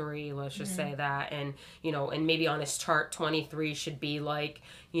 23. Let's just say that, and and maybe on his chart, 23 should be like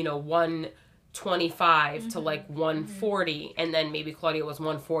 125 to like 140, and then maybe Claudia was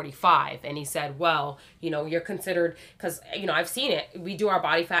 145, and he said, well, you're considered, because I've seen it, we do our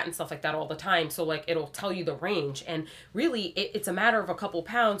body fat and stuff like that all the time, so like it'll tell you the range, and really it's a matter of a couple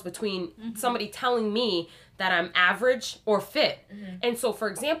pounds between somebody telling me that I'm average or fit. And so for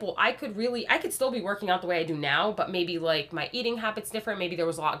example, I could still be working out the way I do now, but maybe like my eating habits different, maybe there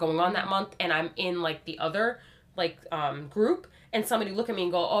was a lot going on that month, and I'm in like the other group, and somebody look at me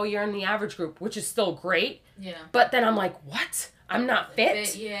and go, oh, you're in the average group, which is still great. Yeah. But then I'm like, what? I'm not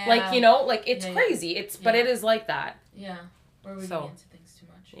fit? Yeah. Like, it's crazy. But it is like that. Yeah. We're reading into things too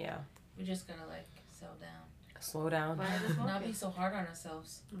much. Yeah. We're just gonna, slow down. Not be so hard on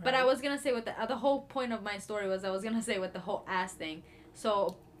ourselves. Right? But I was gonna say the whole point of my story was with the whole ass thing.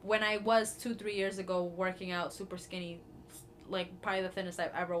 So when I was 2-3 years ago working out super skinny, like probably the thinnest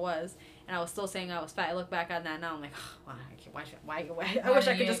I ever was, and I was still saying I was fat. I look back on that now, I'm like, oh, why I wish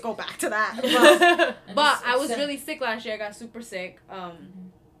I could just go back to that. But I was really sick last year. I got super sick.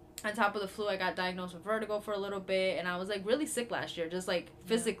 On top of the flu, I got diagnosed with vertigo for a little bit, and I was like really sick last year, just like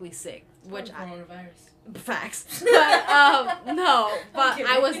physically sick, which coronavirus. Facts. But no, but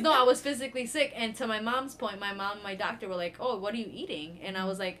I was physically sick, and to my mom's point, my doctor were like, oh, what are you eating? And I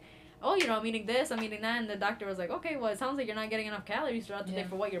was like, oh, I'm eating this, I'm eating that, and the doctor was like, okay, well, it sounds like you're not getting enough calories throughout the day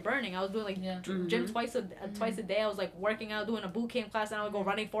for what you're burning. I was doing gym twice a day. I was like working out, doing a boot camp class, and I would go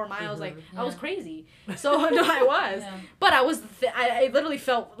running 4 miles. I was crazy. So no, I was, but I was. I literally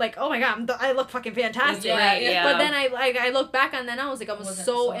felt like, oh my god, I look fucking fantastic. Yeah. But then I look back on that, and I was like, I was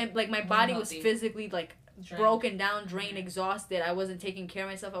so my body was physically like broken down, drained, exhausted. I wasn't taking care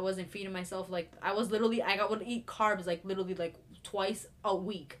of myself. I wasn't feeding myself. Like I was literally, I would eat carbs literally twice a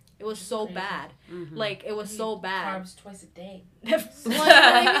week. It was so bad. Like, it was so bad. Carbs twice a day.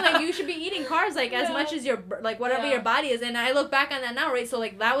 Well, you should be eating carbs, as much as your, whatever your body is. And I look back on that now, right? So,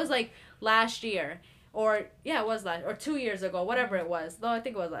 that was, last year. Or, it was or 2 years ago, whatever it was. Though, I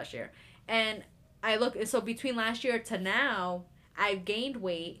think it was last year. And so between last year to now, I've gained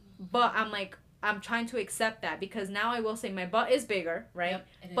weight. But I'm trying to accept that, because now I will say my butt is bigger, right? Yep,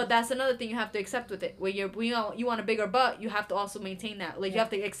 but that's another thing you have to accept with it. Where you want a bigger butt, you have to also maintain that. You have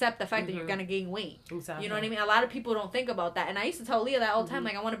to accept the fact that you're gonna gain weight. Exactly. You know what I mean? A lot of people don't think about that, and I used to tell Leah that all the time.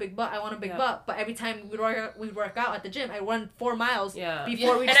 I want a big butt. I want a big butt. But every time we'd work out at the gym, I run 4 miles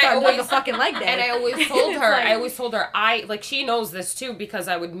before we start doing a fucking leg day. And I always told her, she knows this too, because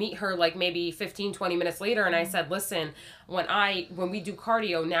I would meet her maybe 15-20 minutes later, and I said, listen, when we do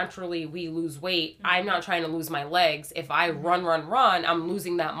cardio, naturally we lose weight. I'm not trying to lose my legs. If I run, I'm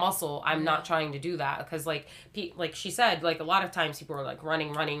losing that muscle. I'm not trying to do that, because like she said, a lot of times people are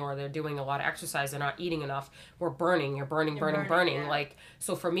running, or they're doing a lot of exercise, they're not eating enough. We're burning. You're burning. Yeah.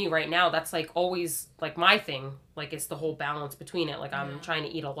 So for me right now, that's always my thing. It's the whole balance between it. I'm trying to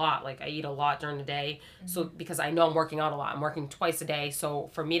eat a lot. I eat a lot during the day. So because I know I'm working out a lot. I'm working twice a day. So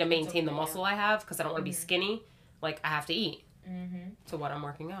for me to maintain the muscle I have, because I don't want to be skinny, I have to eat. So what I'm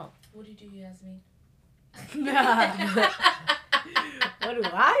working out. What do you do, Yasmin? What do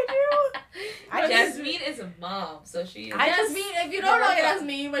I do? I just- Jasmine is a mom, so she. Jasmine, if you don't know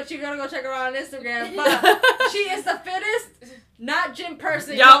Jasmine, but you're gonna go check her out on Instagram, but she is the fittest, not gym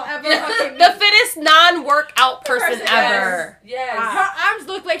person Yup. you'll ever fucking meet. The fittest non-workout person Person, ever. Yes. Her arms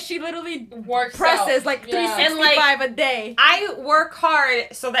look like she literally Works presses out. like Yeah. 365 a day. I work hard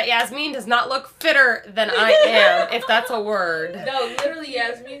so that Yasmin does not look fitter than I am, if that's a word. No, literally,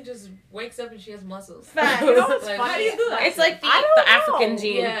 Yasmin just wakes up and she has muscles. Fact. You know what's Like, funny? how do you do that? It's like I the don't know. African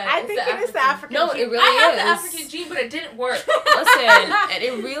gene. Yeah. I it's think the it is the African- African No, gene. it really I have is. the African gene, but it didn't work. Listen, and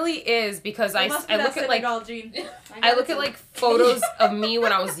it really is because I It must be look that at like Senegal gene. I look at like photos of me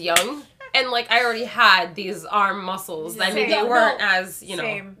when I was young, and like I already had these arm muscles. I mean, they Same. weren't as you know.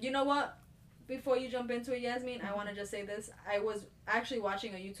 Same. You know what? Before you jump into it, Yasmin, I want to just say this. I was actually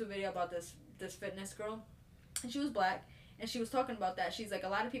watching a YouTube video about this fitness girl, and she was black, and she was talking about that. She's like, a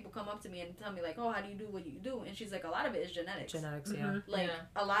lot of people come up to me and tell me like, oh, how do you do what you do? And she's like, a lot of it is genetics. Genetics, yeah. Mhm. Like Yeah.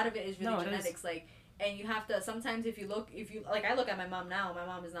 a lot of it is really No, it is. genetics. Like, and you have to sometimes if you like I look at my mom now. My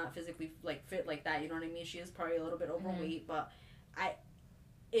mom is not physically like fit like that. You know what I mean? She is probably a little bit overweight, but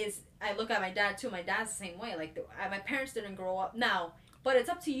I look at my dad too. My dad's the same way. Like my parents didn't grow up now, but it's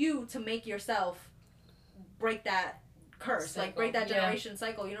up to you to make yourself break that curse, like break that generation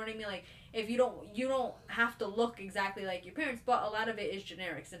cycle. You know what I mean? Like if you don't have to look exactly like your parents, but a lot of it is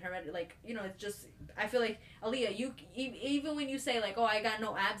generics and hereditary. Like it's just I feel like Aaliyah, you even when you say like, oh, I got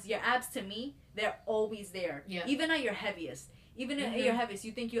no abs, your abs to me they're always there. Yeah. Even at your heaviest. Even at your heaviest,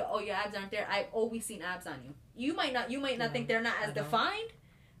 you think your abs aren't there. I've always seen abs on you. You might not think they're not as defined,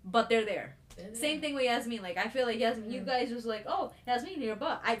 but they're there. Same thing with Yasmin. Like I feel like Yasmin, you guys just like, oh, Yasmin, your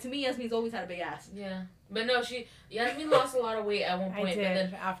butt. To me, Yasmin's always had a big ass. Yeah, but no, Yasmin lost a lot of weight at one point, I did but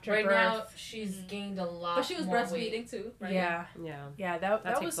then after right birth. now she's gained a lot. But she was more breastfeeding weight. too, right? Yeah, Yeah. that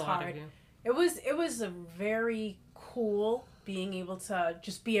That was takes a lot hard. of you. It was a very cool being able to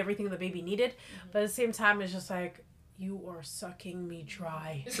just be everything the baby needed, but at the same time, it's just like you are sucking me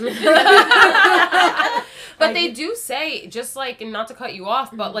dry. But they do say, just like, and not to cut you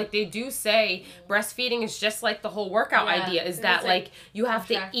off, but like they do say breastfeeding is just like the whole workout idea is that like you have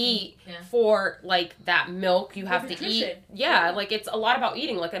to eat for like that milk. You have to eat. Yeah, like it's a lot about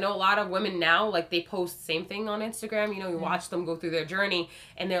eating. Like I know a lot of women now, like they post same thing on Instagram. You watch them go through their journey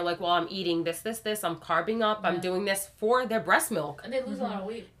and they're like, well, I'm eating this. I'm carbing up. I'm doing this for their breast milk. And they lose a lot of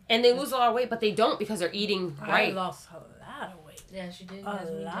weight. And they lose a lot of weight, but they don't because they're eating right. I lost a lot of weight. Yeah, she did. A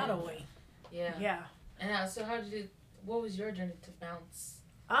lot of weight. Yeah. Yeah. And so what was your journey to bounce?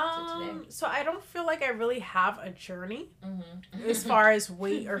 today? So I don't feel like I really have a journey Mm-hmm. as far as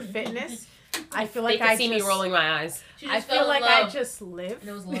weight or fitness. I feel They like can see me rolling my eyes. I feel like I just live. And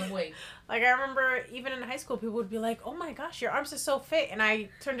it was a long way. Like I remember even in high school, people would be like, "Oh my gosh, your arms are so fit," and I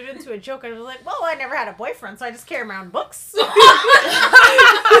turned it into a joke. I was like, "Well, I never had a boyfriend, so I just carry around books."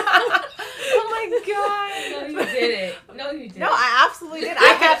 Oh my god! No, you didn't. No, you didn't. No, I absolutely did. I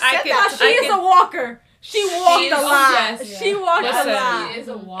have said that. She is a walker. She walked is- a lot. yes, She walked Listen, a lot. She is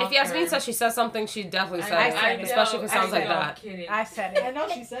a walker. If Yasmin says she says something, she definitely says I it. said it. Especially if it sounds like that. Kidding. I said it. I know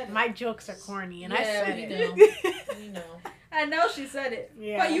she said it. My jokes are corny, and I Yeah, said we it. You know. I know she said it.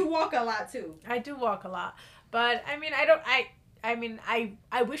 Yeah. But you walk a lot too. I do walk a lot, but I mean,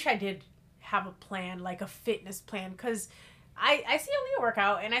 I wish I did have a plan, like a fitness plan, because I see Aaliyah work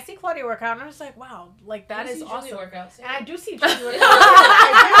out and I see Claudia work out, and I'm just like, wow, like that You is see Julie awesome. work out, And I do see Julie work out.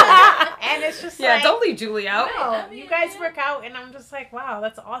 I do. And it's just like, Don't leave Julie out. no, I mean, you guys yeah. work out, and I'm just like, wow,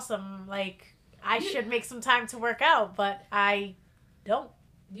 that's awesome. Like, I should make some time to work out, but I don't.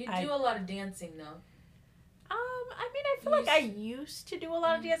 You do a lot of dancing though. I mean, I feel like I used to do a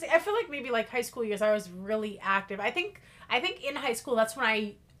lot of dancing. I feel like maybe like high school years, I was really active. I think in high school, that's when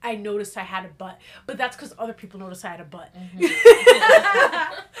I noticed I had a butt, but that's because other people noticed I had a butt.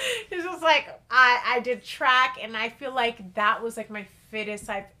 It's just like I did track, and I feel like that was like my fittest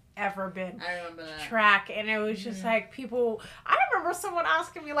I've ever been. I remember that. Track, and it was just like people. I remember someone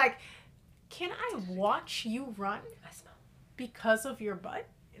asking me like, "Can I watch you run because of your butt?"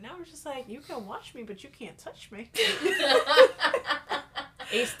 And I was just like, "You can watch me, but you can't touch me."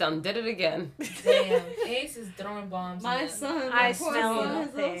 Ace done did it again. Damn, Ace is throwing bombs. My in the- son, I my poor smell son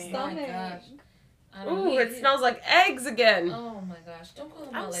has no nothing. Oh my stomach. gosh. I don't Ooh, it smells like eggs again. Oh my gosh! Don't call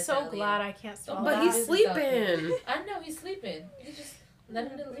him out I'm like so that, glad Leah. I can't smell Don't But that. he's This is sleeping. I know he's sleeping. You just let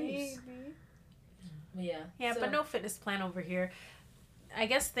him loose. Maybe. Yeah. Yeah, so, but no fitness plan over here. I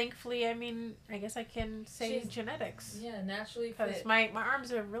guess thankfully, I guess I can say She's- genetics. Yeah, naturally Because fit. my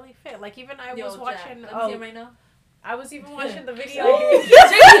arms are really fit. Like even I Yo, was Jack, watching. let me see it right now. I was even watching the video. Ooh,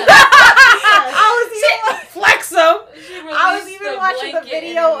 Flex him. I was even watching the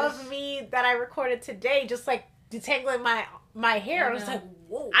video of me that I recorded today, just like detangling my my hair. I I was know. like,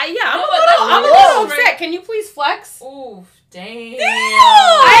 whoa. I'm a little upset. Can you please flex? Oof, damn.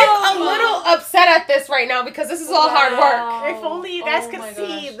 I'm a little upset at this right now because this is all hard work. If only you guys Oh could my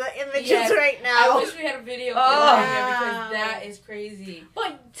see gosh. the images Yes. right I now. wish we had a video Oh. because that is crazy.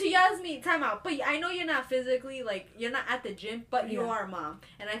 But to Yasmin, time out. But I know you're not physically, like, you're not at the gym, but you Yeah. are a mom.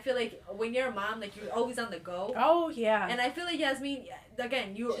 And I feel like when you're a mom, like, you're always on the go. Oh, yeah. And I feel like Yasmin,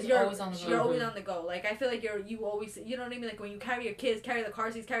 again, She's you're always on the go. You're always on the go. Like, I feel like you always, you know what I mean? Like, when you carry your kids, carry the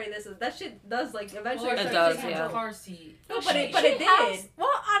car seats, carry this, that shit does, like, eventually. Well, It start does, taking yeah. control. Car seat. No, but it did. Well,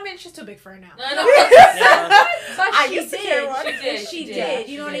 I mean, she's too big for her now. I know. Yeah. But I she used to carry one. did. She did.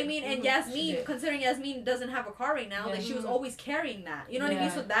 You know what I did. mean? And She Yasmin, did. considering Yasmin doesn't have a car right now, Yeah. like she was always carrying that. You know what I mean?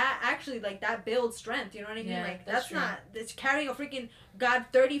 Yeah. So that actually, like, that builds strength. You know what I mean? Yeah, Like, that's that's true. not. It's carrying a freaking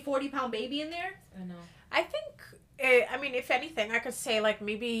 30-40 pound baby in there. I know. I think, I mean, if anything, I could say, like,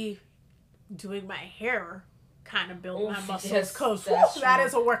 maybe doing my hair kind of build my Oof, muscles, yes, because that's that true.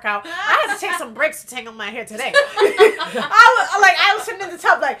 is a workout. I had to take some breaks to tangle my hair today. I was sitting in the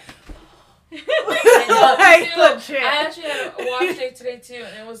tub, like, I know, good too. shit. I actually had a wash day today too,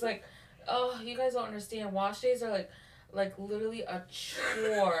 and it was like, oh, you guys don't understand. Wash days are like literally a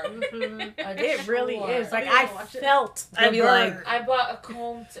chore. Mhm. A It really chore. is. Like, I I watch it. felt the I'd be like, burn. I bought a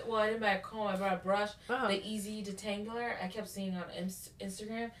comb. Well, I didn't buy a comb. I bought a brush. Uh-huh. The Easy Detangler. I kept seeing on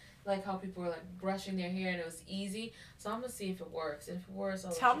Instagram, like how people were like brushing their hair and it was easy. So I'm gonna see if it works. And if it works,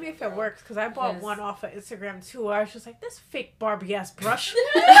 I'll Tell let me you if know. it works, because I bought Because- one off of Instagram too. I was just like, this fake Barbie ass brush.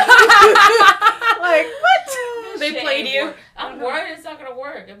 Like, what? They Shit played ain't you? work. I'm worried it's not gonna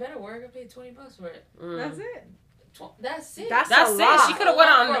work. It better work. I paid $20 for it. That's it. That's it. That's That's a it. lot. She could have went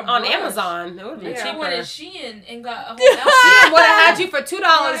A lot for a on brush. Amazon. It would have been Yeah. She went in cheaper. Shein and got a whole She outfit. would have had you for $2,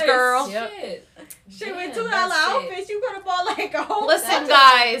 Yes, girl. Yep. Shit. Shit, with Damn, $2 that's it. outfits, you could have bought like a whole. Listen, That's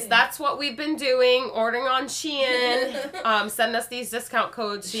guys, it. that's what we've been doing. Ordering on Shein. Send us these discount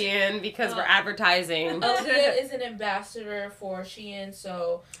codes, Shein, because we're advertising. Aaliyah is an ambassador for Shein,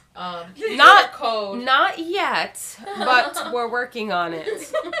 so Not- a code. Not yet, but we're working on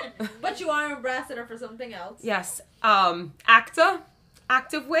it. But you are an ambassador for something else. Yes. Acta,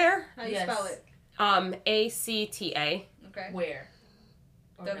 activewear. How you Yes. spell it? ACTA. Okay. Where?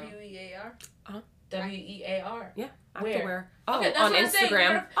 Or no? WEAR. WEAR. Yeah. Where? Activewear. Oh, Okay, that's on what I'm saying. Instagram.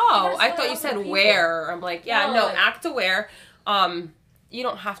 You gotta Oh, I spell thought it you out for said the people. where. I'm like, yeah, No, no, like- Activewear. You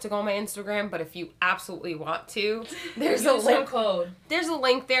don't have to go on my Instagram, but if you absolutely want to, there's a Use her link. code. There's a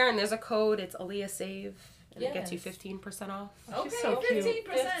link there, and there's a code. It's Aaliyah Save, and it gets you Yes. 15% off. Okay, She's so cute.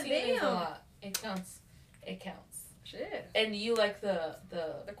 15%. 15 is a Damn. lot. It counts. It counts. Shit. And you like the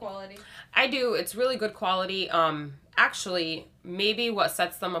The quality. I do. It's really good quality. Actually, maybe what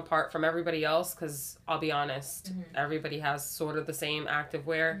sets them apart from everybody else, because I'll be honest, Mhm. everybody has sort of the same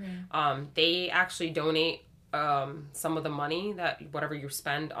activewear. Mhm. They actually donate some of the money that whatever you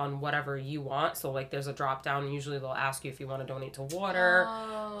spend on whatever you want. So like, there's a drop down. Usually they'll ask you if you want to donate to water,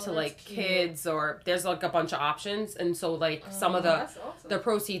 Oh, to that's like cute. kids, or there's like a bunch of options. And so like some of the That's awesome. the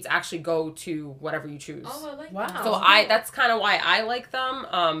proceeds actually go to whatever you choose. Oh, I like Wow. that. So that's kind of why I like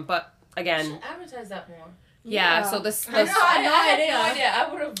them. But You again, should advertise that more. yeah. So this I know. I had idea. no idea.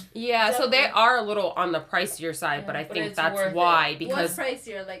 I would have. yeah. So they Definitely. are a little on the pricier side, but Yeah, I but think it's that's worth why it. because What's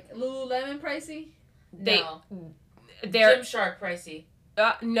pricier? Like Lululemon pricey? they No. they're Gymshark pricey.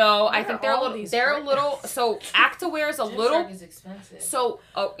 no. I What think are they're a all little. these They're a brands? little. So Activewear is a little. Gymshark is expensive. So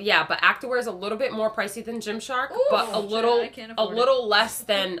yeah, but Activewear is a little bit more pricey than Gymshark, Ooh, but a shit, little I can't a afford it. little less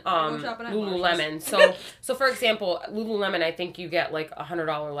than Go shopping at Lululemon. So for example, Lululemon, I think you get like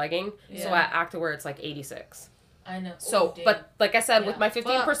 $100 legging. So Yeah. at Activewear, it's like 86. I know. So, Ooh, damn. but like I said, with Yeah. my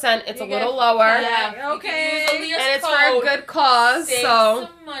 15%, it's a you little get- lower, yeah, okay. You can use Aaliyah's and it's code, for a good cause. Save So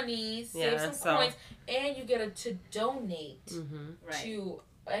some money, save Yeah, some so- coins, and you get to donate Mhm. to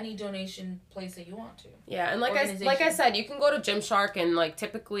any donation place that you want to. Yeah, and like I Organization. said, you can go to Gymshark, and like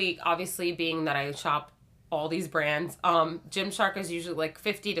typically, obviously, being that I shop all these brands, Gymshark is usually like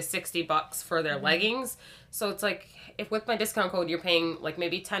 $50 to $60 for their Mhm. leggings. So it's like, if with my discount code you're paying like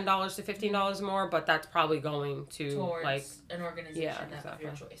maybe $10 to $15 more, but that's probably going to Towards like an organization Yeah, that of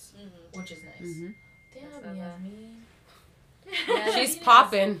your exactly. choice, Mm-hmm. which is nice. Mhm. Damn, That's Yasmin. she's Yes.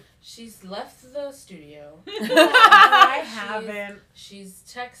 popping. She's left the studio. I haven't. She's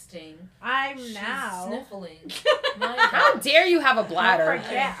texting. I'm She's now. sniffling. My How God. dare you have a bladder? Don't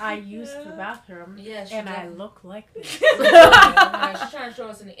forget, I used the bathroom. Yeah, she and I definitely- look like this. Oh my God, she's trying to show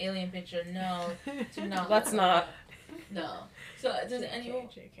us an alien picture. No, do not. Let's look not. like that. No. So, does anyone?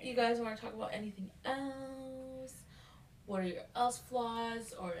 JK. You guys want to talk about anything else? What are your else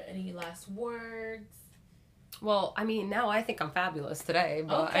flaws or any last words? Well, I mean, now I think I'm fabulous today,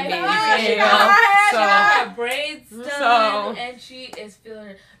 but Okay. I mean, She you got know, she got her braids done, So- and she is feeling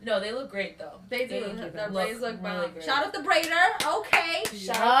her. No, they look great though. They do. Thank you. The Look braids look really bomb. great. Shout out the braider. Okay.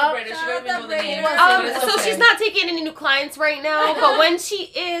 Shout out to Brenda. She Shout don't out even know the the name. Braider. but it's so okay. she's not taking any new clients right now, but when she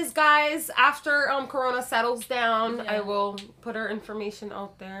is, guys, after Corona settles down, Yeah. I will put her information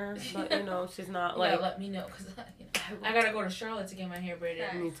out there. But you know, she's not Yeah, like. let me know because I gotta go to Charlotte to get my hair braided.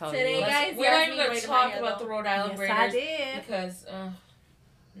 Right. Let me tell Today, you. guys, We're not Yasmin even gonna braided my talk hair, about though. the Rhode Island Yes, braiders I did. because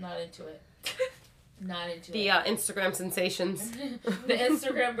not into it. Not into The it. Instagram sensations. The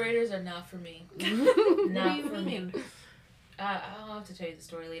Instagram braiders are not for me. What do Not you for mean? me. I'll have to tell you the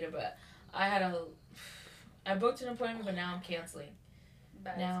story later, but I booked an appointment, but now I'm canceling.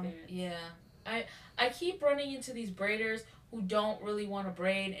 Bad Now, experience. yeah, I keep running into these braiders who don't really want to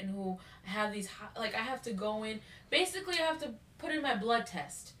braid and who have these like I have to go in. Basically, I have to put in my blood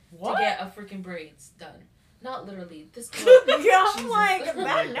test What? to get a freaking braids done. Not literally. This girl. Yeah, I'm Jesus. like, Oh that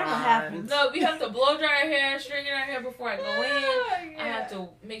my never God. happens. No, we have to blow dry our hair, straighten our hair before I go in. Oh, I have to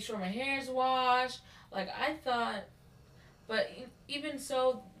make sure my hair is washed. Like I thought, but even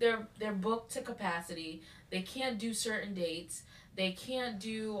so, they're booked to capacity. They can't do certain dates. They can't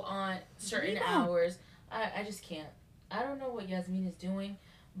do on certain Yeah. hours. I just can't. I don't know what Yasmin is doing,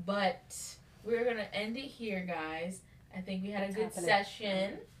 but we're gonna end it here, guys. I think we had a good happening?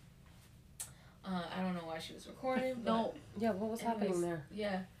 session. I don't know why she was recording. But No. Yeah, what was happening anyways, there?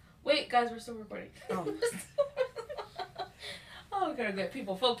 Yeah. Wait, guys, we're still recording. Oh. Oh, we gotta get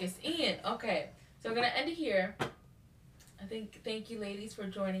people focused in. Okay, so we're gonna end it here. I think thank you, ladies, for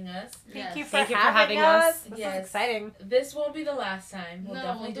joining us. Yes. Thank you for having us. This Yes. is exciting. This won't be the last time. We'll No,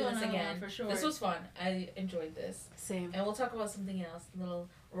 definitely we'll do do this another again. one for sure. This was fun. I enjoyed this, Same. and we'll talk about something else, a little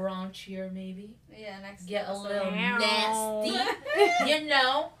raunchier, maybe. Yeah, next Get a episode. little Meow. nasty, you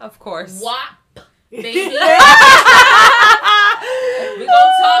know. Of course. WAP, baby. We're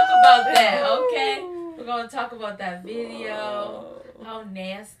gonna talk about that, okay? We're gonna talk about that video. How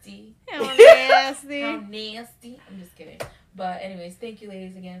nasty. How nasty. How nasty. I'm just kidding. But anyways, thank you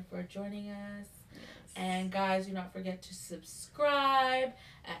ladies again for joining us. And guys, do not forget to subscribe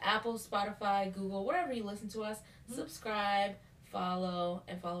at Apple, Spotify, Google, wherever you listen to us. Subscribe, follow,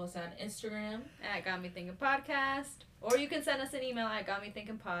 and follow us on Instagram. At Got Me Thinking Podcast. Or you can send us an email at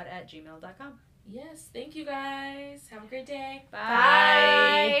gotmethinkingpod@gmail.com. Yes, thank you guys. Have a great day. Bye.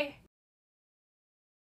 Bye.